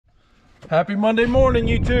Happy Monday morning,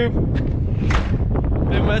 YouTube.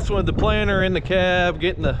 Been messing with the planner in the cab,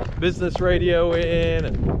 getting the business radio in,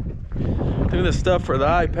 and doing this stuff for the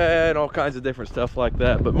iPad, all kinds of different stuff like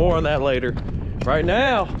that, but more on that later. Right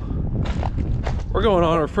now, we're going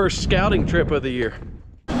on our first scouting trip of the year.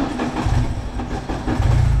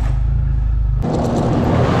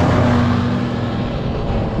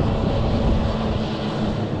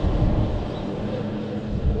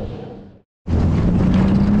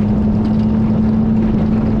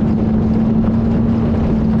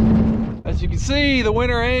 As you can see, the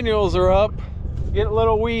winter annuals are up, getting a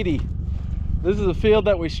little weedy. This is a field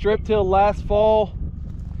that we strip tilled last fall.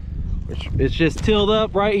 It's just tilled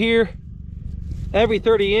up right here every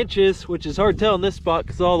 30 inches, which is hard to tell in this spot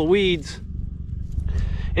because all the weeds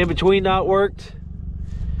in between not worked.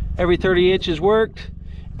 Every 30 inches worked.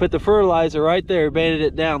 Put the fertilizer right there, banded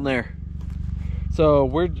it down there. So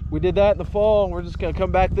we did that in the fall. We're just gonna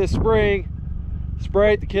come back this spring,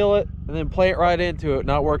 spray it to kill it, and then plant right into it,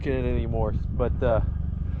 not working it anymore. But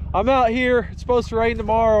I'm out here, it's supposed to rain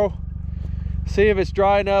tomorrow. See if it's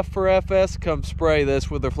dry enough for FS to come spray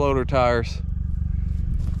this with their floater tires.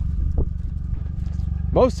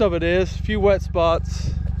 Most of it is, a few wet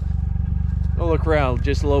spots. I'll look around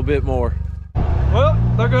just a little bit more. Well,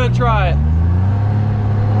 they're gonna try it.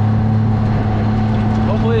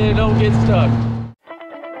 Hopefully they don't get stuck.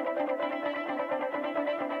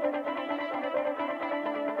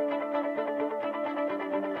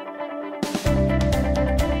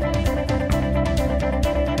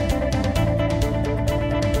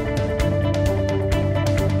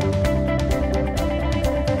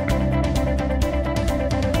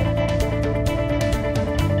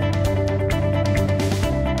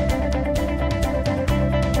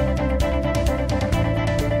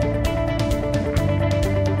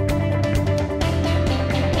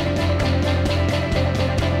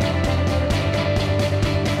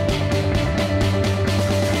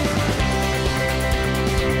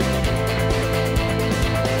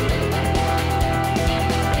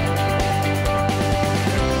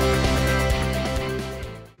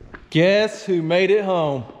 Guess who made it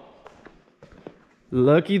home?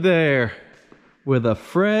 Looky there, with a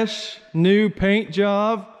fresh new paint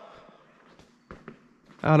job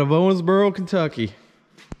out of Owensboro, Kentucky.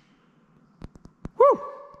 Woo!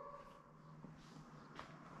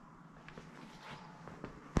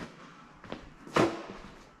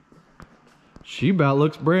 She about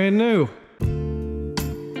looks brand new.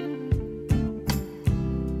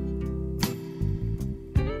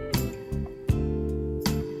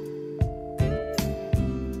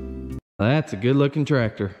 That's a good looking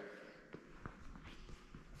tractor.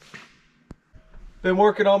 Been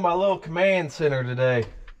working on my little command center today.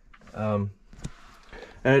 Add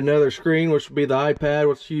another screen, which will be the iPad,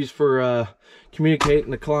 which is used for communicating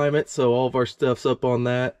the climate. So all of our stuff's up on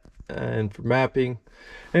that and for mapping.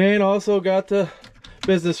 And also got the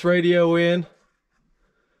business radio in.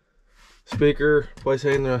 Speaker, place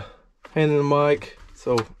handing the mic.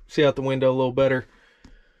 So see out the window a little better.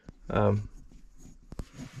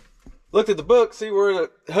 Looked at the book, see where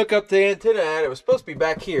to hook up the antenna at. It was supposed to be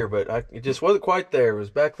back here, but it just wasn't quite there. It was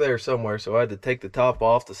back there somewhere, so I had to take the top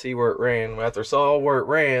off to see where it ran. After I saw where it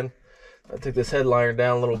ran, I took this headliner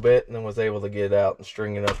down a little bit and then was able to get it out and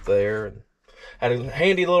string it up there. And had a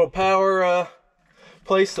handy little power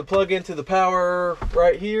place to plug into the power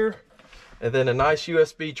right here, and then a nice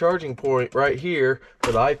USB charging point right here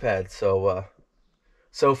for the iPad. So,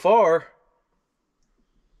 so far,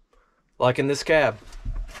 liking this cab.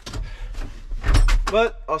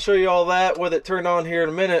 But I'll show you all that with it turned on here in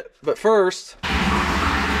a minute. But first,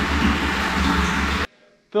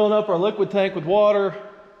 filling up our liquid tank with water.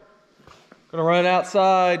 Gonna run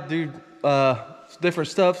outside, do different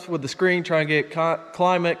stuff with the screen, try and get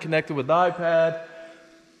climate connected with the iPad.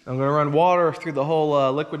 I'm gonna run water through the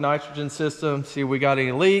whole liquid nitrogen system, see if we got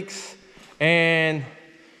any leaks, and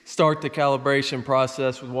start the calibration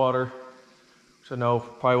process with water. Which I know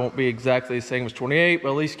probably won't be exactly the same as 28,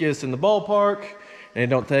 but at least get us in the ballpark. And it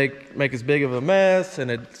don't make as big of a mess, and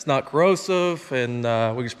it's not corrosive, and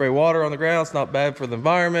we can spray water on the ground. It's not bad for the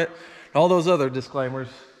environment. All those other disclaimers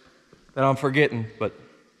that I'm forgetting, but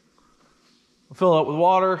we'll fill it up with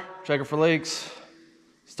water, check it for leaks,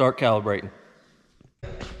 start calibrating.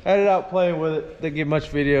 Had it out playing with it. Didn't get much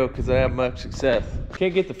video because I didn't have much success.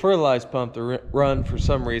 Can't get the fertilizer pump to run for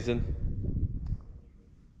some reason.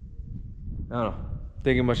 I don't know.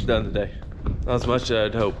 Didn't get much done today. Not as much as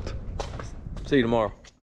I'd hoped. See you tomorrow.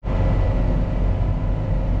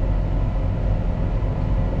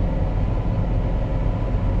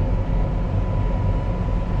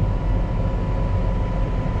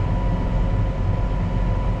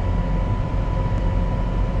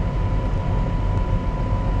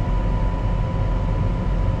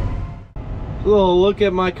 little look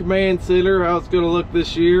at my command center, how it's going to look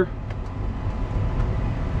this year.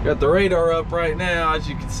 Got the radar up right now. As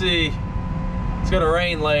you can see, it's going to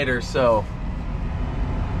rain later, so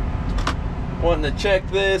wanting to check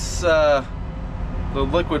this, the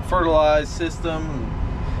liquid fertilized system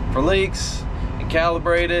for leaks, and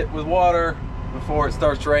calibrate it with water before it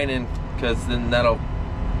starts raining, because then that'll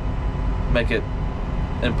make it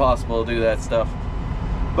impossible to do that stuff.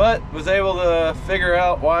 But was able to figure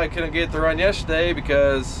out why I couldn't get the run yesterday,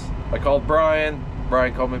 because I called Brian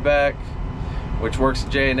called me back, which works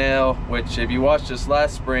at J&L, which if you watched this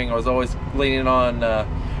last spring, I was always leaning on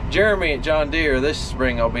Jeremy at John Deere. This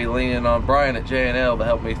spring I'll be leaning on Brian at J&L to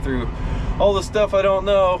help me through all the stuff I don't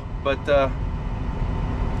know, but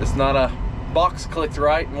it's not a box clicked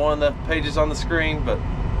right in one of the pages on the screen. But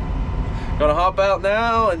gonna hop out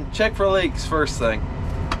now and check for leaks first thing.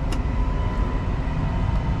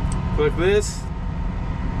 Click this.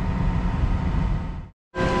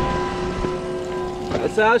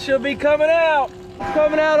 That's how it should be coming out. It's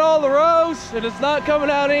coming out all the rows, and it's not coming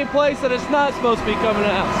out any place that it's not supposed to be coming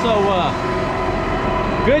out. So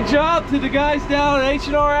good job to the guys down at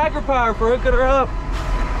H&R AgriPower for hooking her up.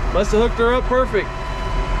 Must have hooked her up perfect.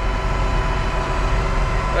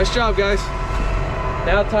 Nice job, guys.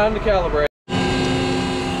 Now time to calibrate.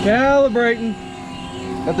 Calibrating.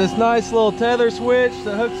 Got this nice little tether switch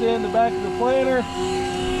that hooks in the back of the planter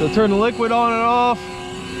to turn the liquid on and off.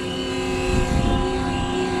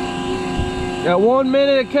 Got 1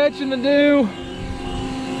 minute of catching to do.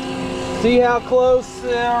 See how close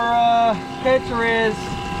our catcher is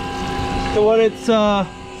to what it's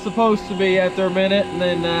supposed to be after a minute, and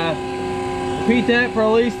then repeat that for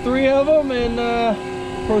at least 3 of them, and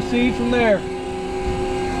proceed from there.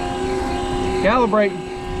 Calibrating.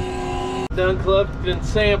 Done collecting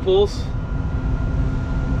samples.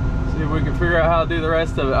 See if we can figure out how to do the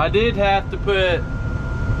rest of it. I did have to put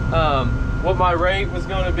what my rate was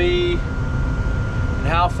going to be and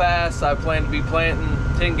how fast I plan to be planting.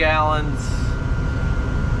 10 gallons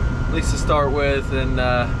at least to start with, and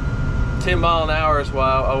 10 mile an hour is why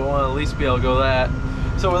I want to at least be able to go that.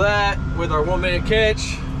 So with that, with our 1 minute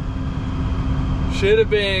catch, should have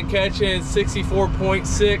been catching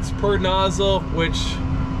 64.6 per nozzle, which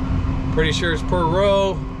pretty sure is per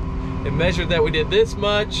row. It measured that we did this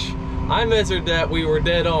much. I measured that we were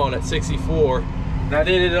dead on at 64. And I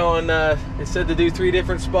did it on, it said to do 3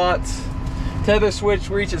 different spots. Tether switch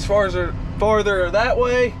reaches farther that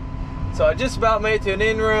way. So I just about made it to an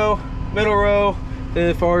end row, middle row, then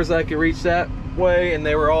as far as I could reach that way, and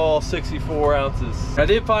they were all 64 ounces. I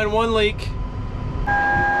did find 1 leak.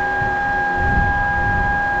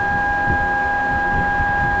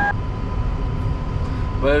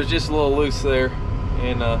 But it was just a little loose there,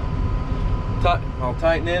 and I'll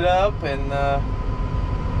tighten it up and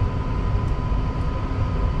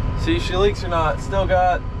see if she leaks or not. Still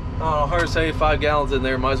got 175 gallons in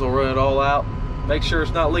there. Might as well run it all out. Make sure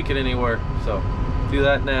it's not leaking anywhere. So do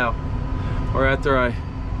that now, or after I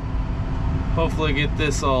hopefully get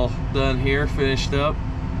this all done here, finished up.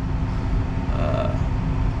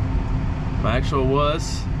 My actual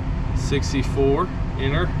was 64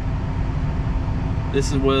 in her.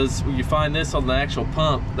 This was, you find this on the actual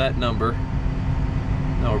pump, that number.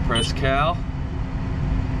 Now we'll press cal.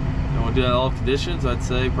 And we'll do that in all conditions. I'd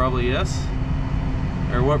say probably yes.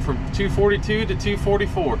 Or went from 242 to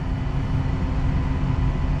 244.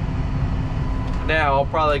 Now I'll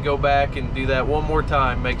probably go back and do that one more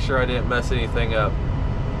time, make sure I didn't mess anything up.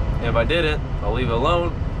 And if I didn't, I'll leave it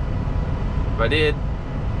alone. If I did,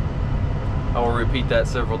 I will repeat that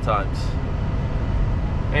several times.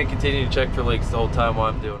 And continue to check for leaks the whole time while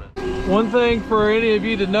I'm doing it. One thing for any of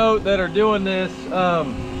you to note that are doing this,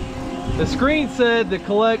 the screen said to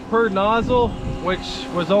collect per nozzle, which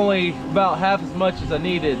was only about half as much as I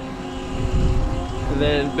needed. And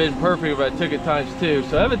then it'd been perfect if I took it times 2.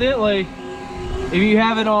 So evidently, if you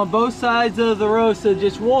have it on both sides of the row, so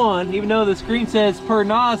just one, even though the screen says per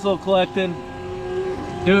nozzle collecting,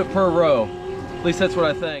 do it per row. At least that's what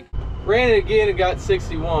I think. Ran it again and got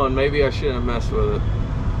 61. Maybe I shouldn't have messed with it.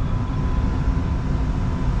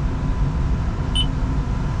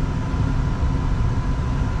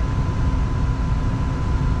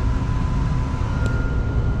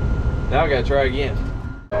 Now I gotta try again.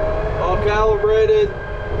 All calibrated.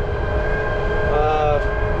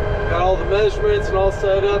 Got all the measurements and all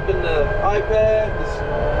set up in the iPad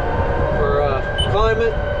for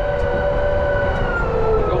climate.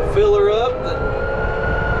 Go fill her up, then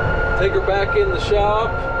take her back in the shop,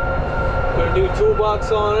 put a new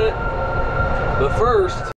toolbox on it. But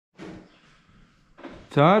first,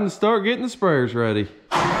 time to start getting the sprayers ready.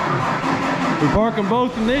 We park them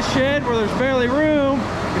both in this shed where there's barely room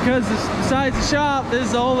because besides the shop, this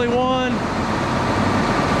is the only one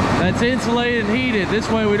that's insulated and heated. This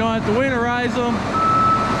way we don't have to winterize them.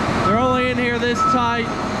 They're only in here this tight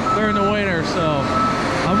during the winter, so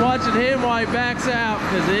I'm watching him while he backs out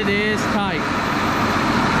because it is tight.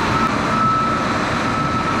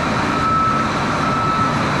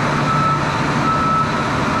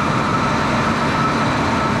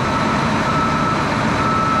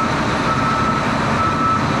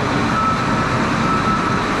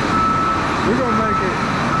 We're gonna make it.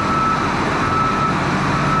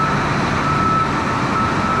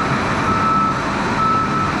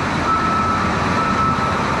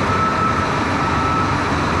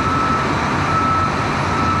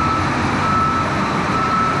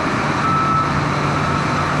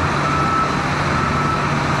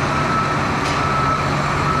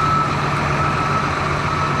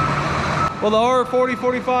 Well, the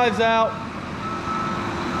R4045's out.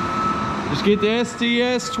 Just get the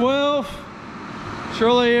STS 12.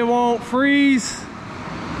 Surely it won't freeze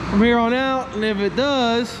from here on out, and if it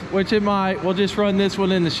does, which it might, we'll just run this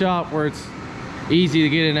one in the shop where it's easy to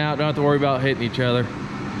get in and out, don't have to worry about hitting each other.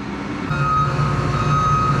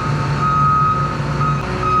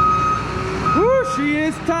 Woo, she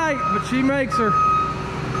is tight, but she makes her.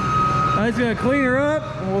 I'm just gonna clean her up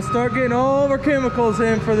and we'll start getting all of our chemicals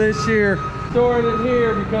in for this year. Store it in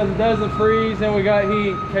here because it doesn't freeze, and we got heat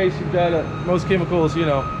in case you've done it. Most chemicals, you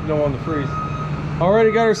know, you don't want to freeze.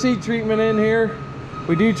 Already got our seed treatment in here.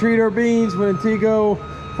 We do treat our beans with Intego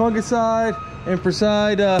fungicide and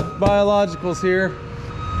Preside biologicals here.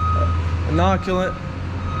 Inoculant.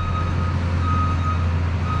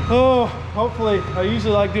 Oh, hopefully, I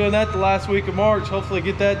usually like doing that the last week of March. Hopefully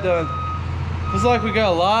get that done. Looks like we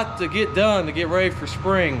got a lot to get done to get ready for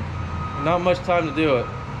spring. Not much time to do it.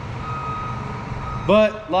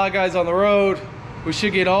 But a lot of guys on the road. We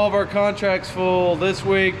should get all of our contracts full this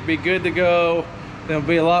week, be good to go. There'll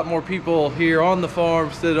be a lot more people here on the farm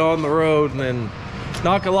instead of on the road, and then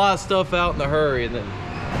knock a lot of stuff out in a hurry. And then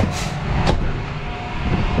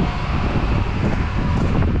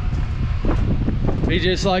be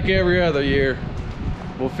just like every other year.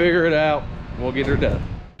 We'll figure it out. We'll get her done.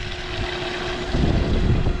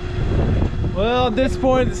 Well, I'm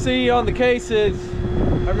disappointed to see on the cases.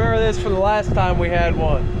 I remember this from the last time we had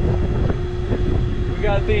one. We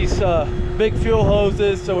got these big fuel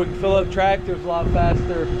hoses so we can fill up tractors a lot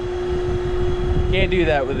faster. Can't do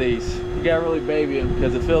that with these. You gotta really baby them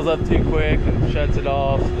because it fills up too quick and shuts it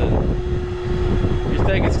off. Then you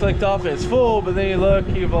think it's clicked off and it's full, but then you look,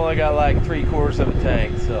 you've only got like 3/4 of a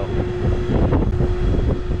tank. So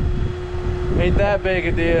ain't that big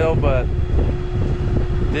a deal, but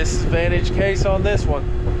disadvantage case on this one.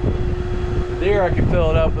 The Deere, I can fill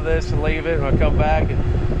it up with this and leave it. When I come back and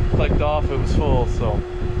clicked off, it was full. So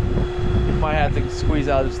might have to squeeze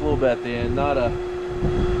out just a little bit at the end, not a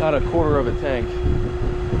 1/4 of a tank.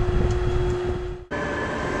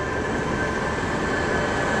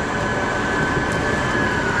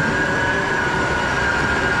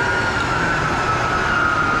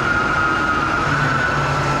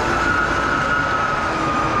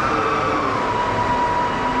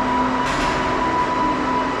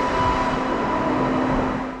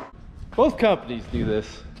 Both companies do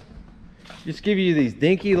this. Just give you these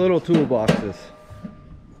dinky little toolboxes.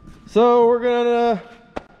 So we're gonna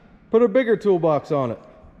put a bigger toolbox on it.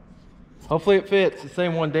 Hopefully it fits. The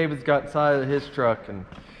same one David's got inside of his truck, and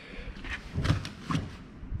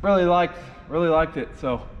really liked it.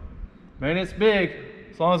 So, man, it's big.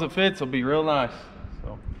 As long as it fits, it'll be real nice.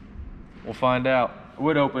 So we'll find out. I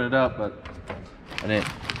would open it up, but I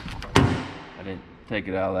didn't take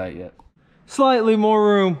it out of that yet. Slightly more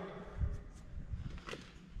room.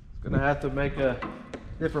 Gonna have to make a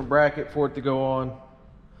different bracket for it to go on.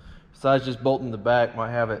 Besides just bolting the back,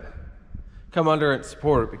 might have it come under and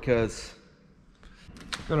support it because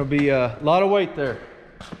it's gonna be a lot of weight there.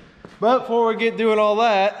 But before we get doing all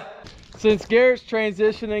that, since Garrett's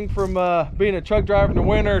transitioning from being a truck driver in the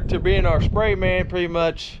winter to being our spray man pretty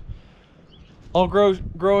much all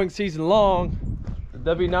growing season long, the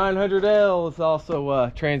W900L is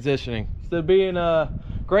also transitioning. Instead of being a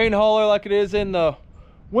grain hauler like it is in the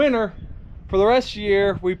winter, for the rest of the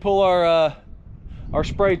year we pull our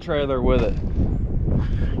spray trailer with it.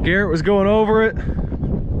 Garrett was going over it,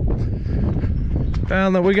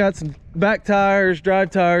 found that we got some back tires,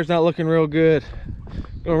 drive tires not looking real good.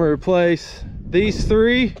 Gonna replace these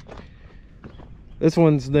 3. This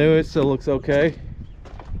one's new, it still looks okay,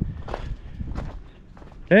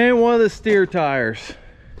 and one of the steer tires,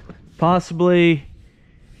 possibly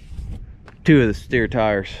 2 of the steer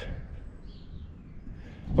tires.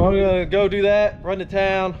 I'm gonna go do that, run to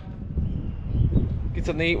town, get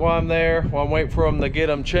something to eat while I'm there, while I'm waiting for them to get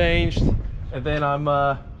them changed. And then I'm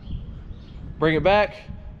bring it back,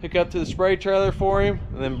 pick up to the spray trailer for him,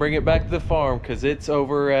 and then bring it back to the farm because it's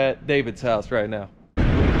over at David's house right now.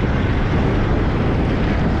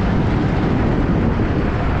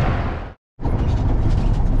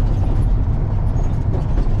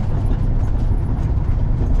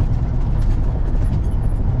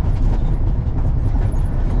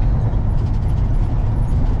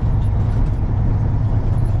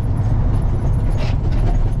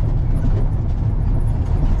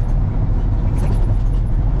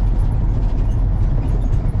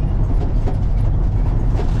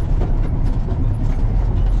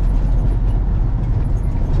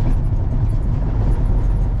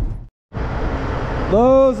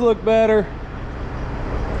 Those look better.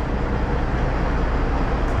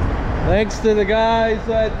 Thanks to the guys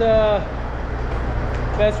at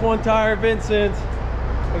Best One Tire Vincent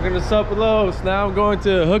hooking us up with those. Now I'm going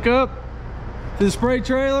to hook up to the spray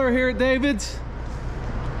trailer here at David's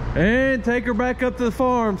and take her back up to the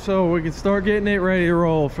farm so we can start getting it ready to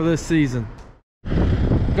roll for this season.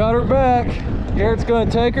 Got her back. Garrett's going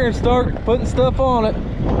to take her and start putting stuff on it.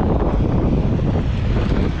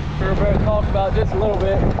 We're going to talk about just a little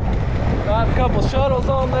bit. I have a couple shuttles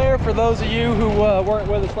on there for those of you who weren't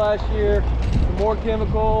with us last year. Some more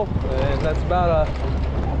chemical, and that's about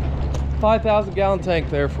a 5,000 gallon tank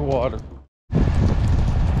there for water.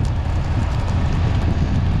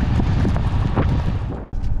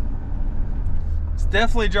 It's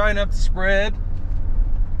definitely dry enough to spread,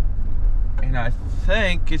 and I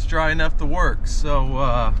think it's dry enough to work.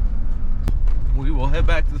 So we will head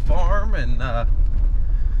back to the farm and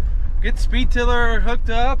get the speed tiller hooked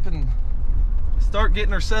up and start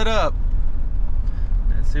getting her set up.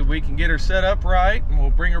 And see if we can get her set up right, and we'll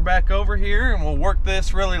bring her back over here and we'll work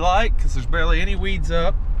this really light because there's barely any weeds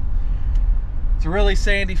up. It's a really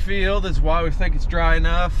sandy field, is why we think it's dry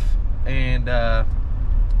enough. And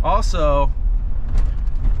also,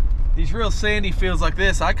 these real sandy fields like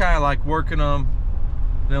this, I kind of like working them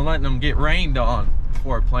and then letting them get rained on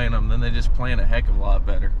before I plant them. Then they just plant a heck of a lot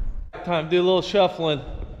better. Time to do a little shuffling.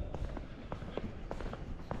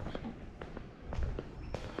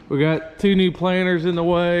 We got 2 new planters in the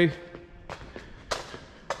way.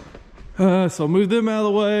 So move them out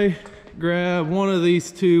of the way. Grab one of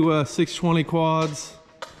these 2 620 quads.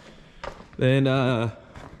 Then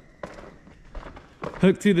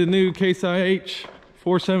hook to the new Case IH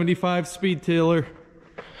 475 speed tiller.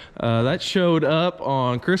 That showed up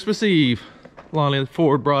on Christmas Eve. Lonnie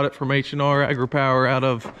Ford brought it from H&R Agri-Power out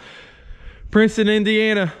of Princeton,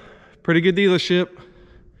 Indiana. Pretty good dealership.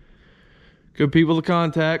 Good people to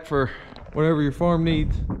contact for whatever your farm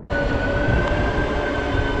needs.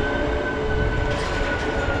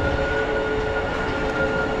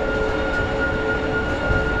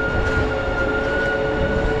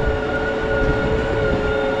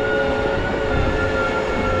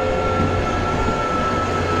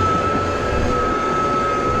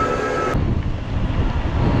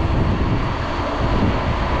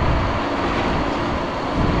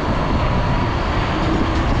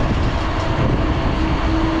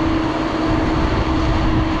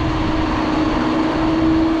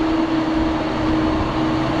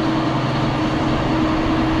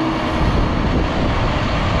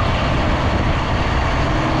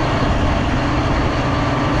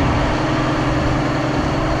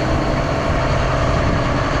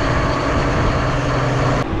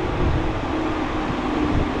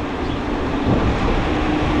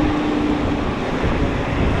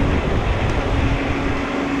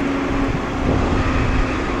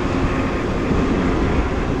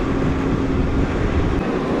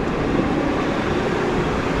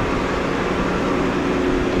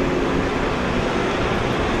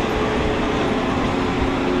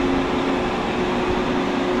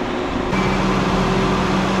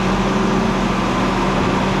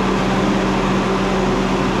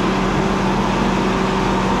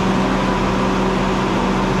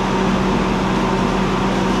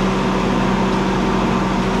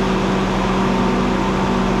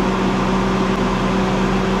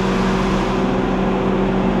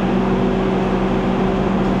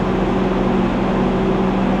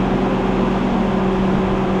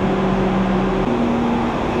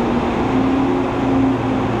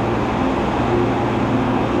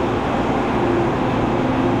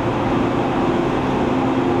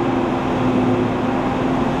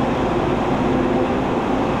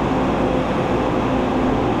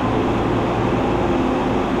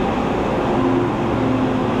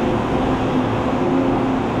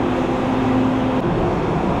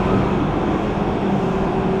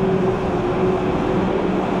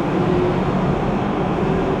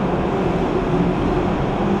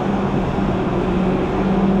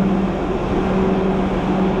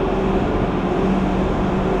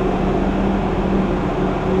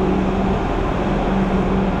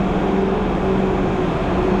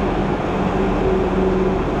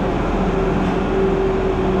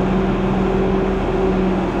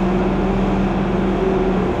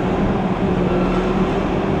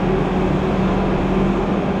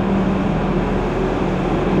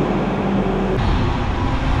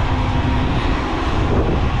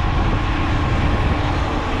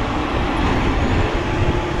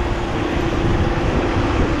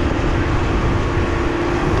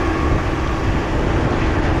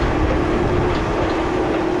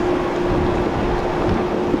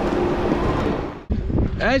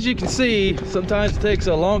 as you can see, sometimes it takes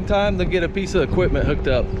a long time to get a piece of equipment hooked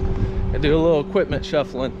up and do a little equipment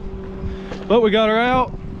shuffling. But we got her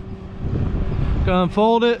out. Gonna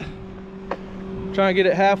unfold it. Try and get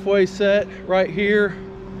it halfway set right here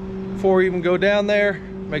before we even go down there.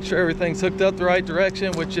 Make sure everything's hooked up the right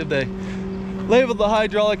direction, which if they labeled the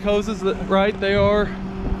hydraulic hoses right, they are.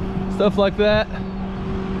 Stuff like that.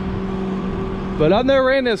 But I've never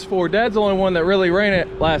ran this before. Dad's the only one that really ran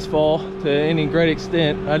it last fall to any great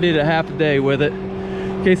extent. I did a half a day with it.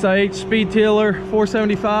 Case IH speed tiller,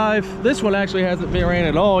 475. This one actually hasn't been ran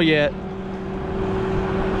at all yet.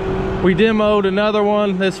 We demoed another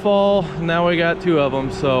one this fall. Now we got 2 of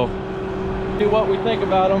them, so do what we think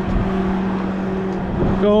about them.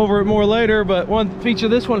 Go over it more later, but one feature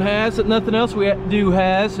this one has that nothing else we do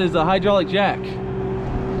has is a hydraulic jack.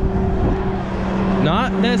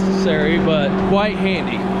 Not necessary, but quite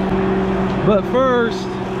handy. But first,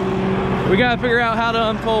 we gotta figure out how to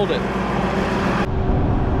unfold it.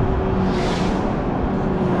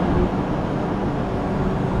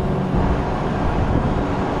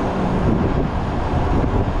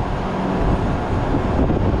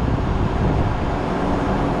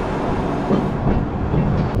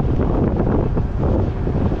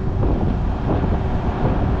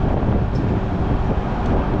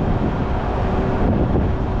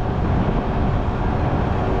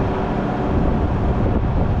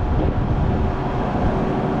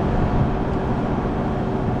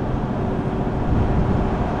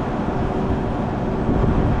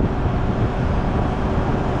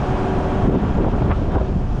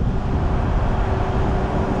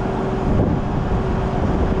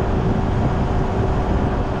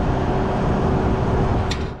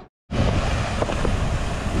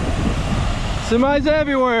 Semis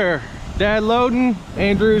everywhere. Dad loading,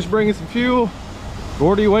 Andrew's bringing some fuel,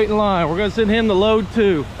 Gordy waiting in line. We're gonna send him the load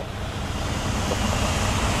too.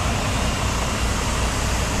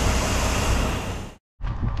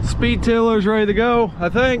 Speed tiller's ready to go, I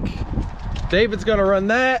think. David's gonna run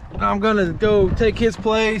that. I'm gonna go take his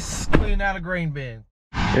place, cleaning out a grain bin.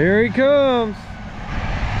 Here he comes.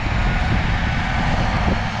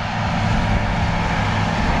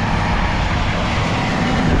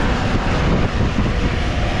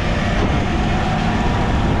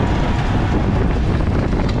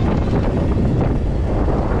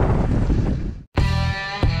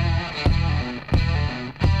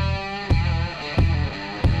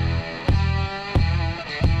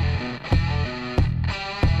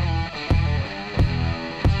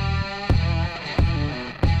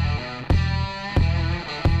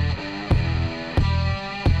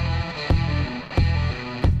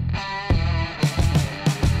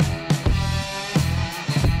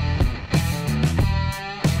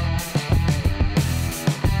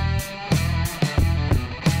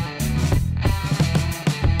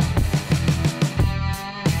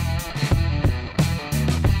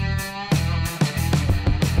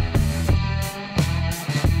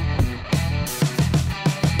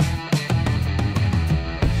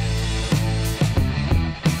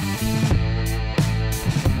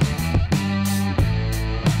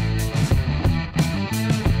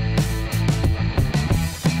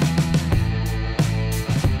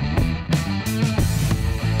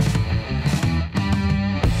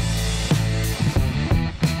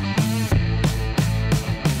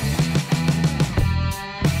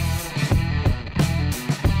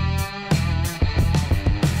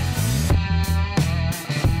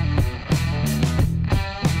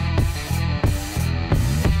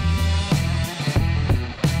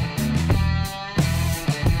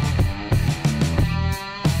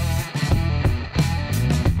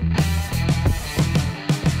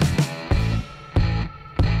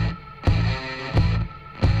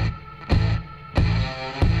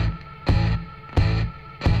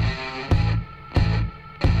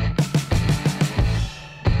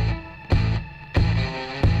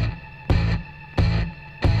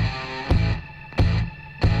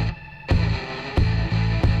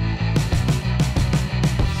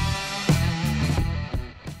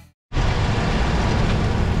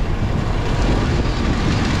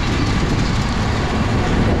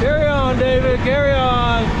 Carry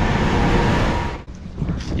on.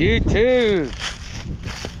 You too.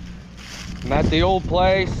 I'm at the old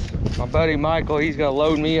place. My buddy Michael, he's gonna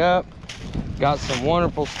load me up. Got some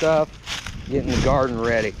wonderful stuff. Getting the garden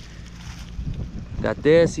ready. Got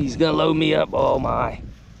this, he's gonna load me up. Oh my,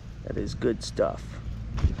 that is good stuff.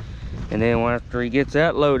 And then after he gets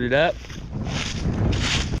that loaded up,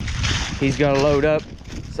 he's gonna load up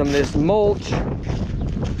some of this mulch,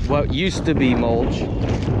 what used to be mulch.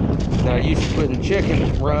 Now I used to put in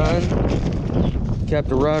chicken run, kept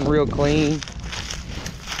the run real clean.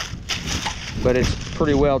 but it's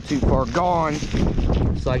pretty well too far gone.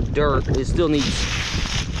 It's like dirt. It still needs,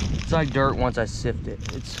 it's like dirt once I sift it.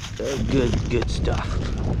 It's good stuff.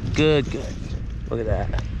 Good. Look at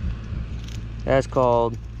that. That's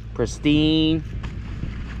called pristine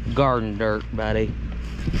garden dirt, buddy.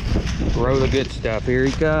 Grow the good stuff. Here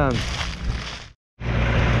he comes.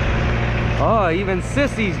 Oh, even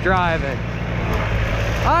Sissy's driving.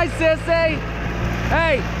 Hi, Sissy.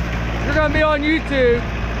 Hey, you're gonna be on YouTube,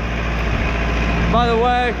 by the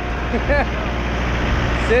way.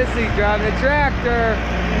 Sissy's driving a tractor.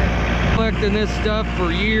 Collecting this stuff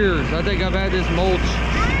for years. I think I've had this mulch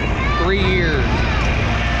 3 years.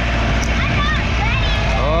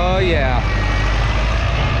 Oh yeah.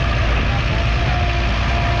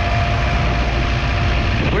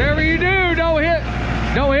 Whatever you do, don't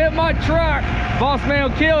hit my truck. Boss man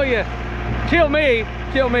will kill you. Kill me.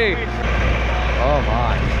 Oh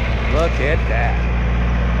my, look at that.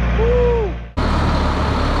 Woo.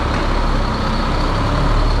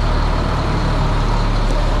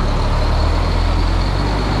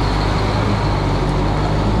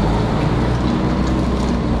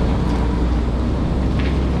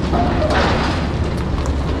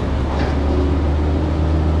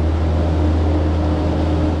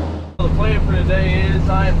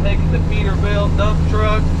 I am taking the Peterbilt dump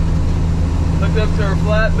truck, hooked up to her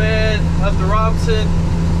flatbed, up to Robinson.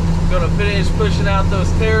 Gonna finish pushing out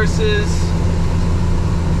those terraces.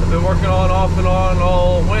 I've been working on off and on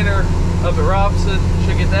all winter up at Robinson.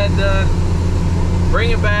 Should get that done.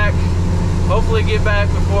 Bring it back. Hopefully get back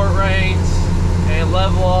before it rains and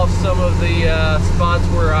level off some of the spots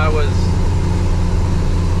where I was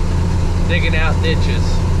digging out ditches.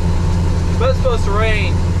 But it's supposed to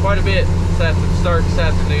rain quite a bit start this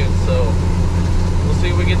afternoon, so we'll see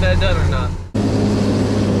if we get that done or not.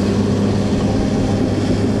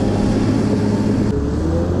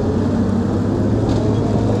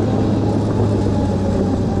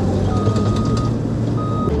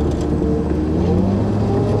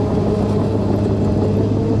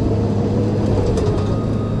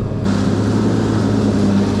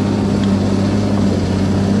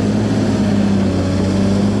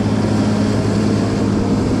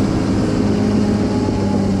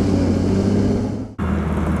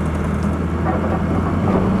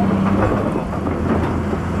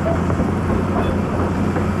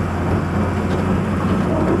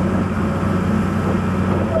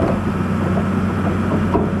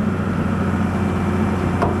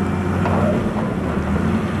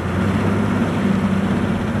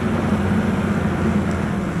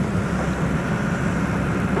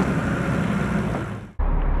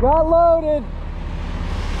 Got loaded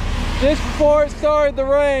just before it started to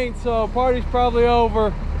rain, so party's probably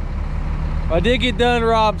over. I did get done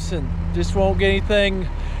Robinson. Just won't get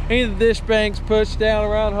any of the dish banks pushed down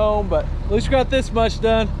around home, but at least we got this much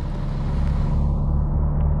done.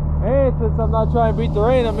 And since I'm not trying to beat the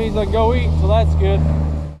rain, that means I can go eat, so that's good.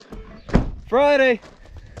 Friday,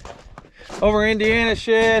 over Indiana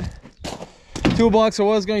shed. Toolbox I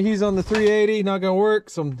was gonna use on the 380, not gonna work.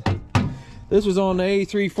 This was on the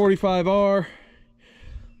 8345R.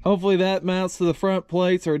 Hopefully that mounts to the front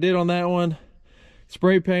plates, or it did on that one.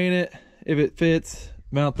 Spray paint it if it fits,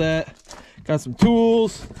 mount that. Got some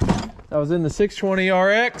tools. I was in the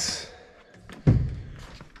 620RX.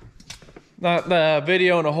 Not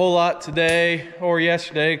videoing a whole lot today or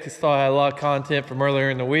yesterday because I thought I had a lot of content from earlier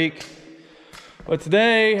in the week. But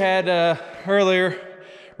today had earlier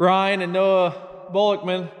Ryan and Noah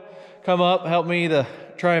Bullockman come up, help me to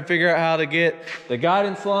try and figure out how to get the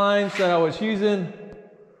guidance lines that I was using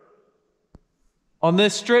on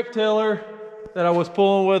this strip tiller that I was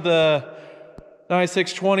pulling with a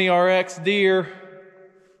 9620RX Deere,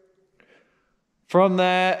 from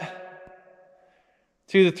that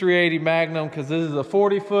to the 380 Magnum, because this is a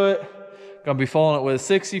 40-foot. Gonna be following it with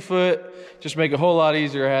a 60-foot. Just make it a whole lot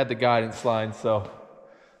easier. I had the guidance line, so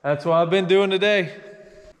that's what I've been doing today.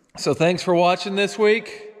 So thanks for watching this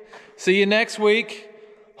week. See you next week.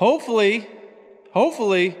 Hopefully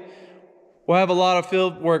we'll have a lot of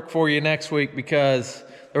field work for you next week, because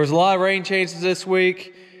there was a lot of rain changes this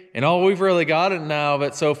week, and all we've really gotten now of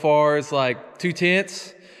it so far is like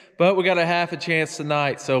 2/10, but we got a half a chance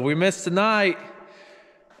tonight. So if we miss tonight,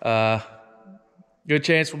 good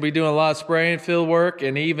chance we'll be doing a lot of spraying, field work,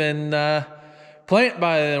 and even plant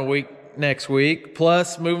by the end of the week next week,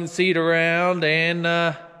 plus moving seed around,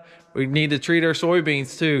 and we need to treat our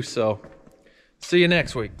soybeans too. So see you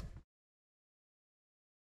next week.